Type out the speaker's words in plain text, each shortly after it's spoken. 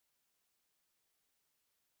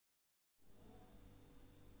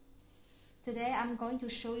Today I'm going to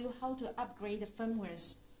show you how to upgrade the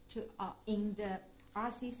firmwares to in the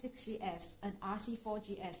RC6GS and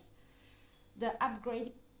RC4GS. The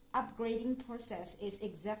upgrading process is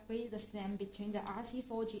exactly the same between the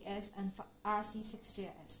RC4GS and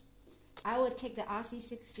RC6GS. I will take the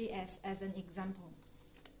RC6GS as an example.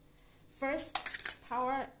 First,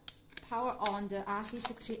 power on the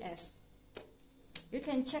RC6GS. You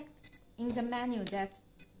can check in the menu that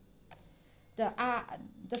the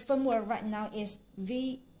firmware right now is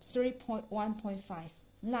v3.1.5.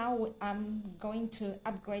 Now I'm going to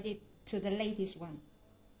upgrade it to the latest one.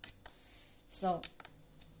 So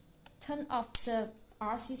turn off the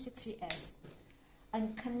RC6GS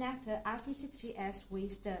and connect the RC6GS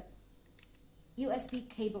with the USB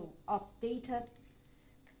cable of data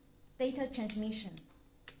transmission.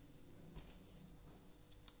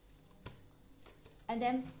 And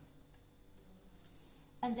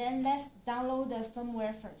then let's download the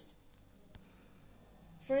firmware first.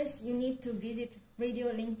 First, you need to visit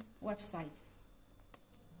RadioLink website.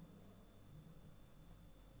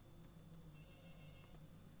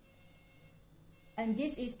 And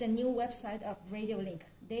this is the new website of RadioLink.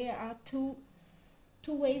 There are two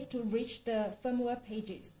ways to reach the firmware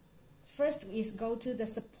pages. First is go to the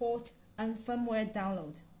support and firmware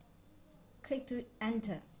download. Click to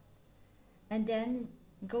enter. And then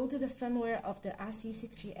go to the firmware of the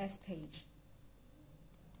RC6GS page.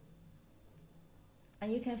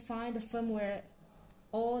 And you can find the firmware,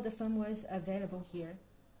 all the firmwares available here.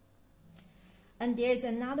 And there's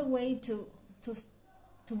another way to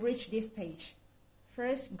reach this page.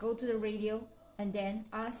 First, go to the radio and then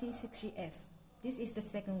RC6GS. This is the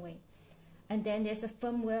second way. And then there's a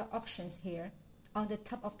firmware options here on the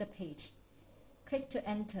top of the page. Click to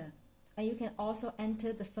enter. And you can also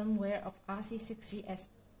enter the firmware of RC6GS.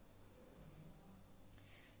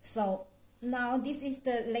 So now this is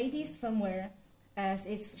the latest firmware as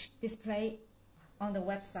it's displayed on the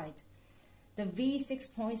website. The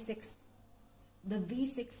V6.6, the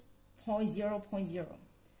V6.0.0.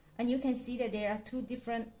 And you can see that there are two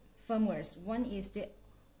different firmwares. One is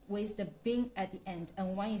with the Bing at the end,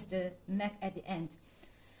 and one is the Mac at the end.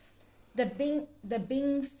 The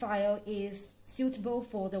Bing file is suitable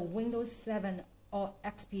for the Windows 7 or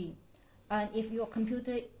XP. And if your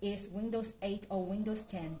computer is Windows 8 or Windows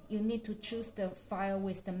 10, you need to choose the file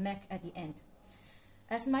with the Mac at the end.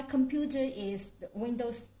 As my computer is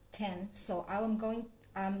Windows 10, so I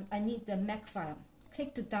need the Mac file.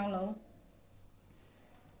 Click to download,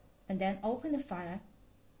 and then open the file.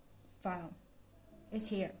 It's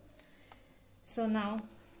here. So now,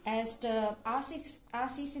 as the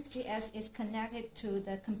RC6GS is connected to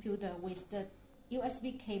the computer with the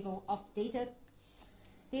USB cable of data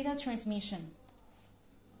transmission,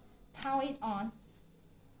 power it on,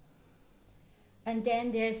 and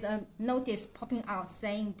then there's a notice popping out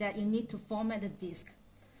saying that you need to format the disk.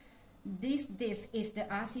 This disk is the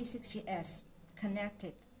RC6GS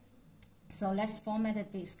connected. So let's format the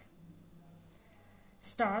disk.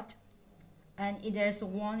 Start, and there's a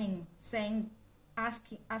warning saying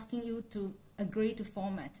asking you to agree to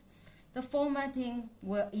format. The formatting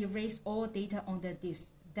will erase all data on the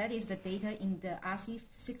disk. That is the data in the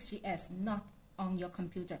RC6GS, not on your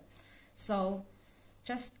computer. So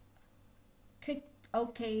just click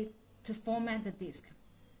OK to format the disk.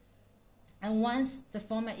 And once the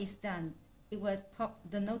format is done,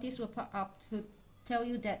 the notice will pop up to tell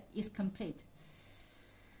you that it's complete.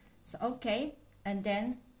 So OK, and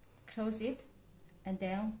then close it, and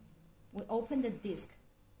then we open the disk.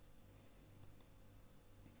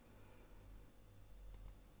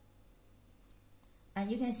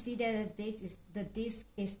 And you can see that the disk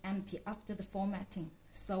is empty after the formatting.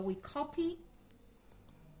 So we copy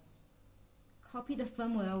the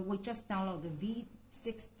firmware we just downloaded, the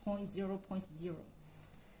V6.0.0,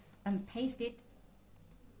 and paste it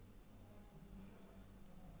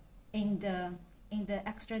in the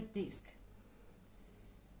extra disk,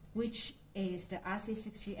 which is the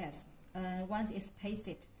RC6GS. Once it's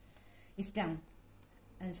pasted, it's done.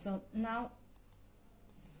 And so now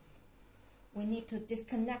we need to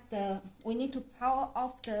power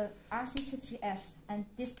off the RC6GS and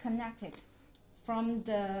disconnect it from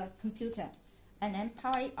the computer, and then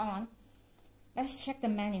power it on. Let's check the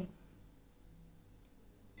menu.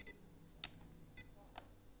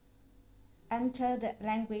 Enter the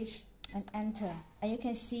language and enter. And you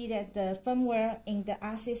can see that the firmware in the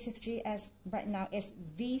RC6GS right now is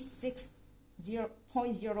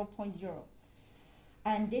V6.0.0.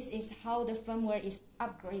 And this is how the firmware is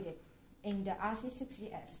upgraded in the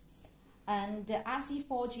RC6GS. And the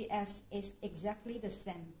RC4GS is exactly the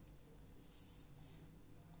same.